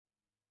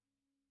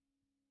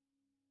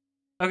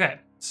Okay,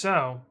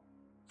 so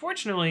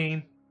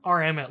fortunately,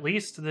 RM, at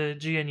least the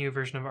GNU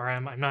version of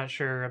RM, I'm not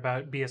sure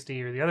about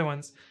BSD or the other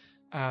ones,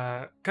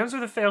 comes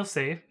with a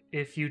failsafe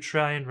if you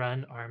try and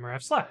run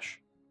rmrf/.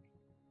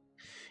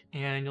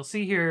 And you'll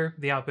see here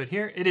the output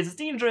here. It is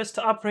dangerous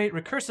to operate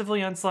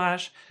recursively on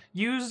slash.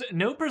 Use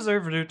no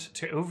preserve root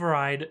to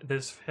override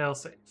this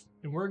failsafe.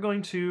 And we're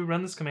going to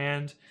run this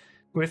command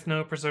with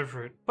no preserve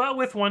root, but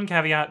with one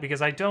caveat,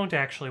 because I don't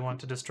actually want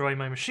to destroy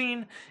my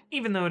machine,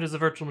 even though it is a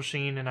virtual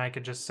machine and I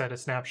could just set a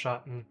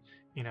snapshot and,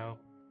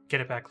 get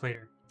it back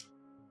later.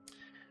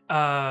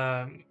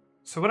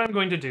 So what I'm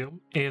going to do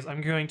is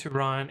I'm going to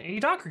run a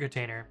Docker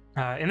container.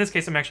 In this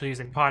case, I'm actually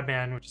using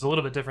Podman, which is a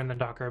little bit different than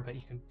Docker, but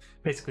you can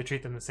basically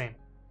treat them the same.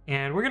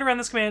 And we're going to run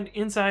this command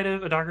inside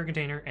of a Docker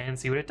container and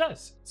see what it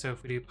does. So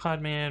if we do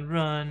podman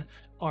run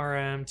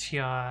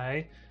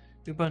rmti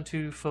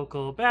ubuntu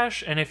focal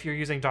bash, and if you're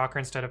using Docker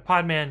instead of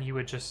Podman, you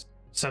would just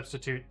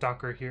substitute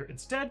Docker here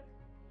instead.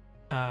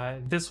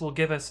 This will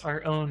give us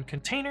our own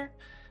container.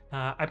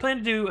 I plan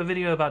to do a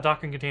video about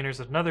Docker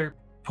containers at another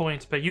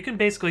point, but you can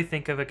basically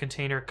think of a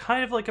container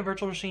kind of like a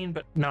virtual machine,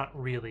 but not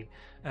really.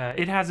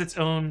 It has its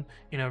own,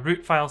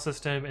 root file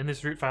system, and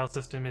this root file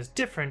system is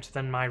different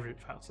than my root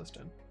file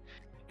system.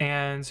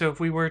 And so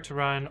if we were to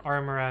run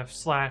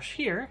rmrf/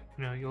 here,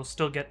 you'll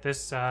still get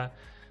this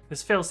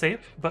this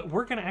failsafe, but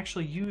we're going to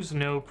actually use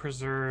no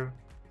preserve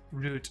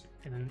root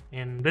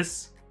in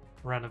this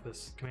run of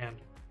this command.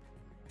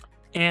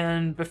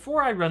 And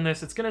before I run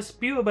this, it's going to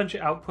spew a bunch of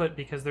output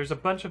because there's a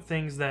bunch of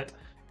things that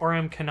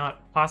RM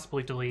cannot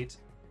possibly delete,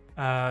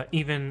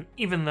 even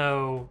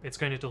though it's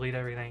going to delete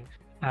everything.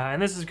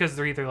 And this is because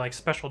they're either like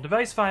special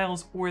device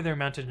files or they're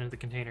mounted into the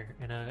container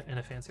in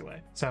a fancy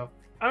way. So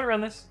I'm gonna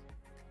run this,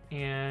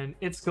 and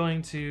it's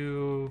going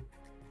to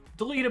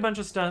delete a bunch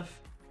of stuff.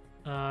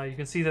 You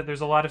can see that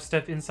there's a lot of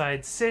stuff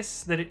inside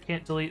sys that it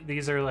can't delete.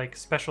 These are like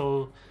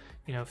special,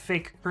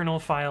 fake kernel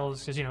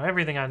files, because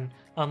everything on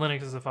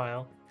Linux is a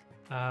file.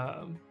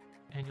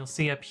 And you'll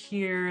see up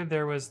here,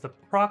 there was the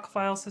proc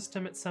file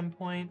system at some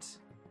point.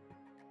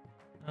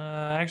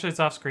 Actually, it's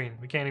off screen.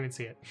 We can't even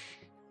see it.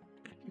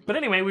 But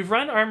anyway, we've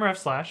run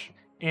rmrf/,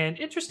 and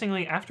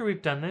interestingly, after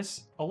we've done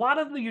this, a lot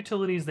of the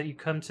utilities that you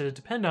come to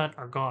depend on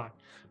are gone.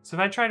 So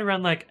if I try to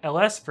run like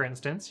ls, for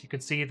instance, you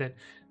can see that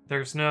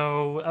there's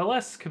no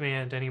ls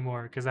command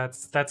anymore because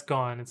that's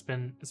gone. It's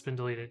been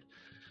deleted.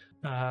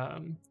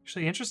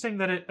 Actually, interesting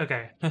that it.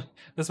 Okay,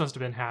 this must have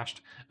been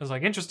hashed. I was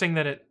like, interesting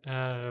that it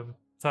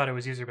thought it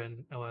was user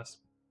bin ls.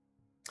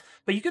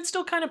 But you could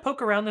still kind of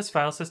poke around this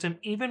file system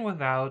even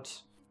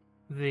without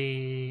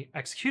the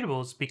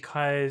executables,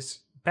 because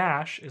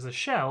bash is a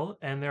shell,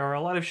 and there are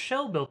a lot of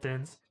shell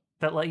built-ins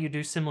that let you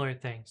do similar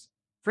things.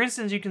 For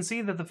instance, you can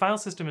see that the file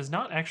system is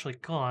not actually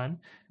gone.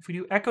 If we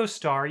do echo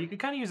star, you could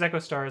kind of use echo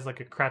star as like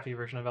a crappy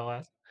version of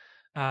ls.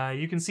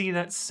 You can see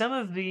that some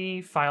of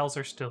the files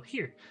are still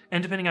here.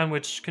 And depending on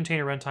which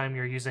container runtime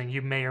you're using,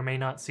 you may or may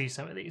not see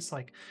some of these.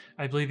 Like,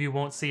 I believe you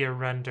won't see a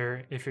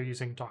render if you're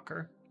using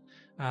Docker.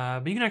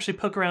 But you can actually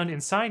poke around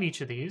inside each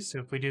of these. So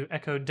if we do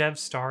echo dev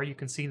star, you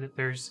can see that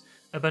there's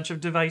a bunch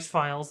of device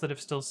files that have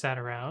still sat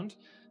around.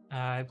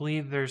 I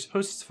believe there's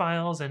hosts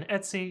files and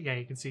etc. Yeah,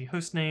 you can see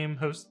hostname,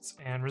 hosts,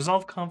 and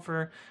resolve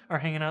confer are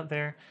hanging out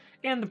there.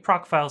 And the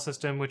proc file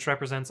system, which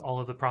represents all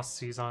of the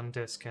processes on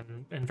disk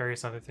and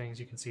various other things.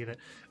 You can see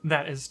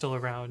that is still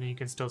around, and you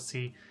can still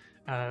see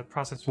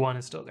process 1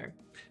 is still there.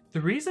 The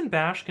reason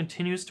bash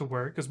continues to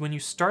work is when you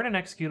start an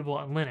executable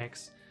on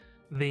Linux,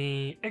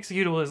 the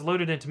executable is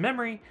loaded into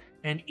memory,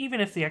 and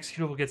even if the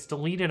executable gets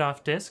deleted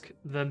off disk,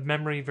 the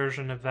memory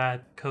version of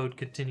that code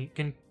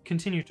can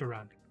continue to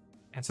run.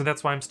 And so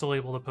that's why I'm still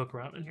able to poke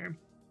around in here.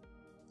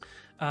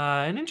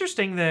 And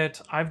interesting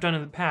that I've done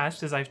in the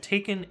past is I've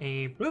taken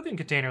a broken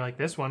container like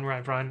this one where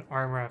I've run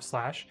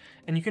rmrf/,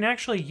 and you can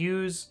actually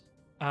use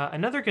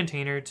another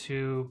container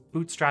to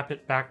bootstrap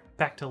it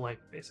back to life,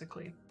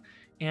 basically.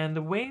 And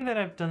the way that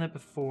I've done it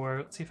before,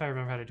 let's see if I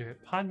remember how to do it.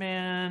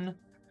 Podman,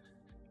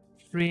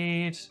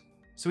 create.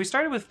 So we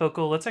started with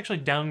Focal. Let's actually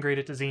downgrade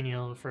it to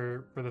Xenial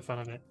for the fun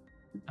of it.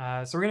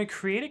 So we're going to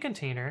create a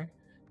container,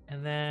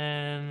 and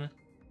then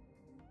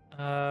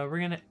we're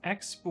going to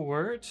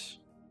export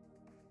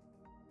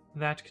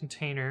that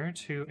container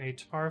to a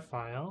tar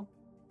file.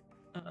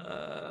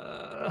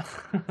 I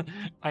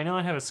know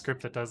I have a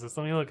script that does this.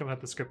 Let me look up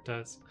what the script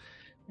does.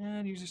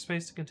 And user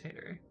space to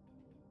container.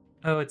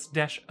 Oh, it's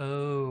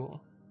 -o.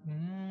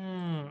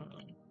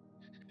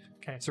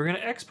 Okay, so we're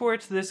going to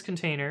export this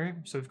container.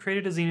 So we've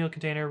created a Xenial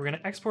container. We're going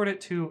to export it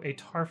to a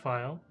tar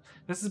file.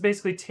 This is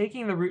basically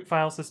taking the root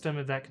file system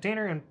of that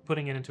container and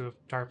putting it into a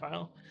tar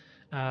file.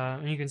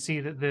 And you can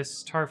see that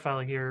this tar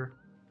file here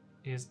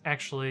is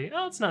actually,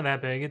 oh, it's not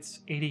that big.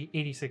 It's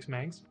 86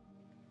 megs.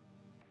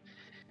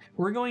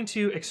 We're going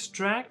to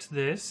extract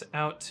this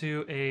out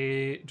to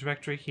a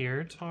directory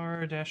here,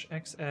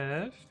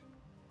 tar-xf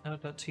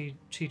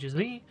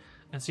out.tgz.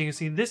 And so you can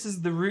see this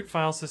is the root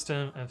file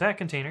system of that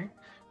container.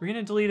 We're going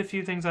to delete a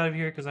few things out of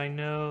here because I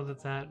know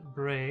that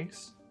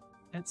breaks.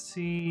 Let's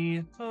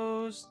see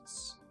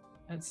hosts.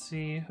 Let's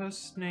see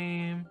host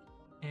name.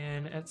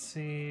 and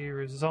etc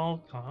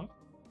resolve conf.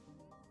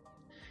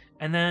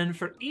 And then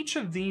for each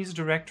of these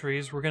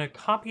directories, we're going to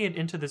copy it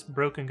into this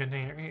broken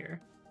container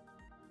here.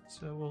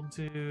 So we'll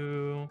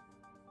do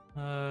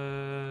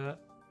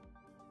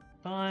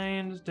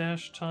find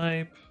dash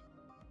type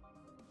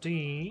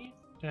d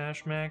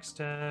dash max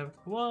dev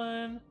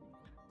 1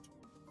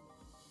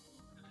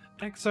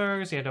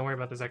 xars. Yeah, don't worry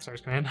about this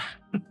xars command.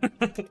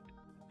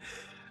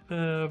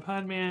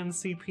 Podman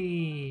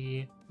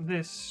cp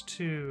this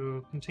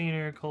to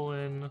container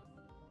colon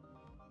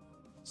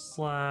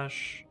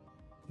slash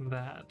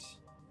that.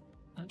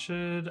 That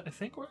should, I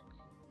think, work.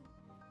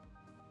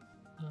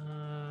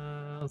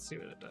 Let's see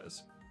what it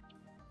does.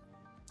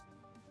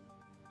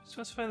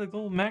 Specify the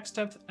global max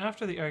depth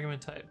after the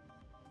argument type.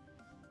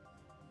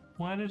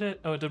 Why did it?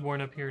 Oh, it did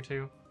warn up here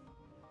too.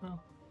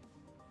 Well,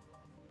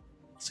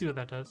 let's see what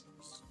that does.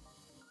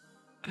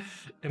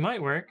 It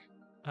might work.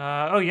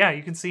 Oh yeah,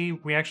 you can see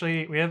we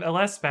have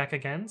ls back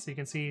again, so you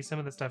can see some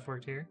of the stuff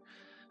worked here.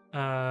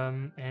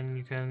 And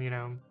you can, you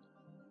know,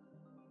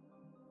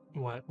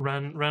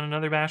 run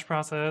another bash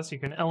process. You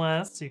can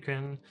ls. You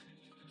can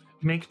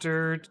make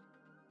dirt.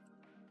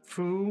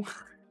 Foo.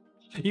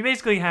 You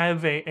basically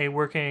have a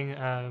working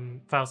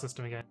file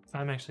system again.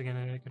 I'm actually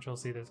gonna control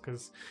C this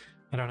because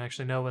I don't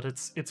actually know what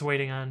it's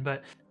waiting on.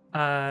 But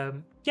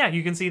yeah,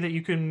 you can see that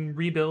you can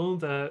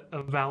rebuild a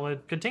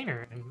valid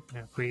container. And you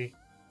know, if we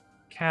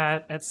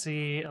cat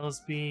etc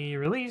lsb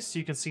release,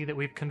 you can see that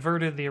we've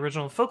converted the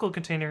original focal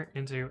container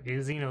into a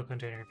Xeno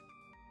container.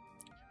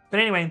 But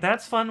anyway,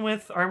 that's fun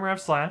with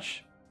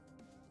ArmorF/.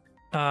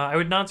 I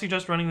would not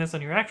suggest running this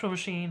on your actual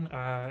machine.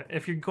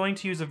 If you're going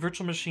to use a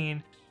virtual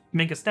machine,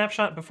 make a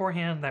snapshot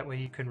beforehand, that way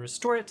you can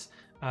restore it.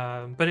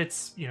 But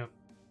it's, you know,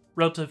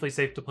 relatively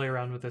safe to play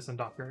around with this in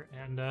Docker,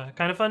 and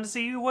kind of fun to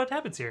see what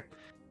happens here.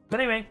 But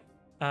anyway,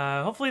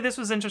 hopefully this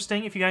was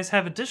interesting. If you guys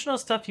have additional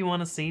stuff you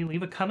want to see,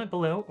 leave a comment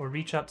below or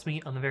reach out to me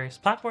on the various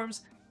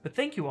platforms. But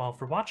thank you all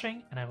for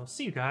watching, and I will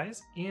see you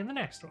guys in the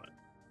next one.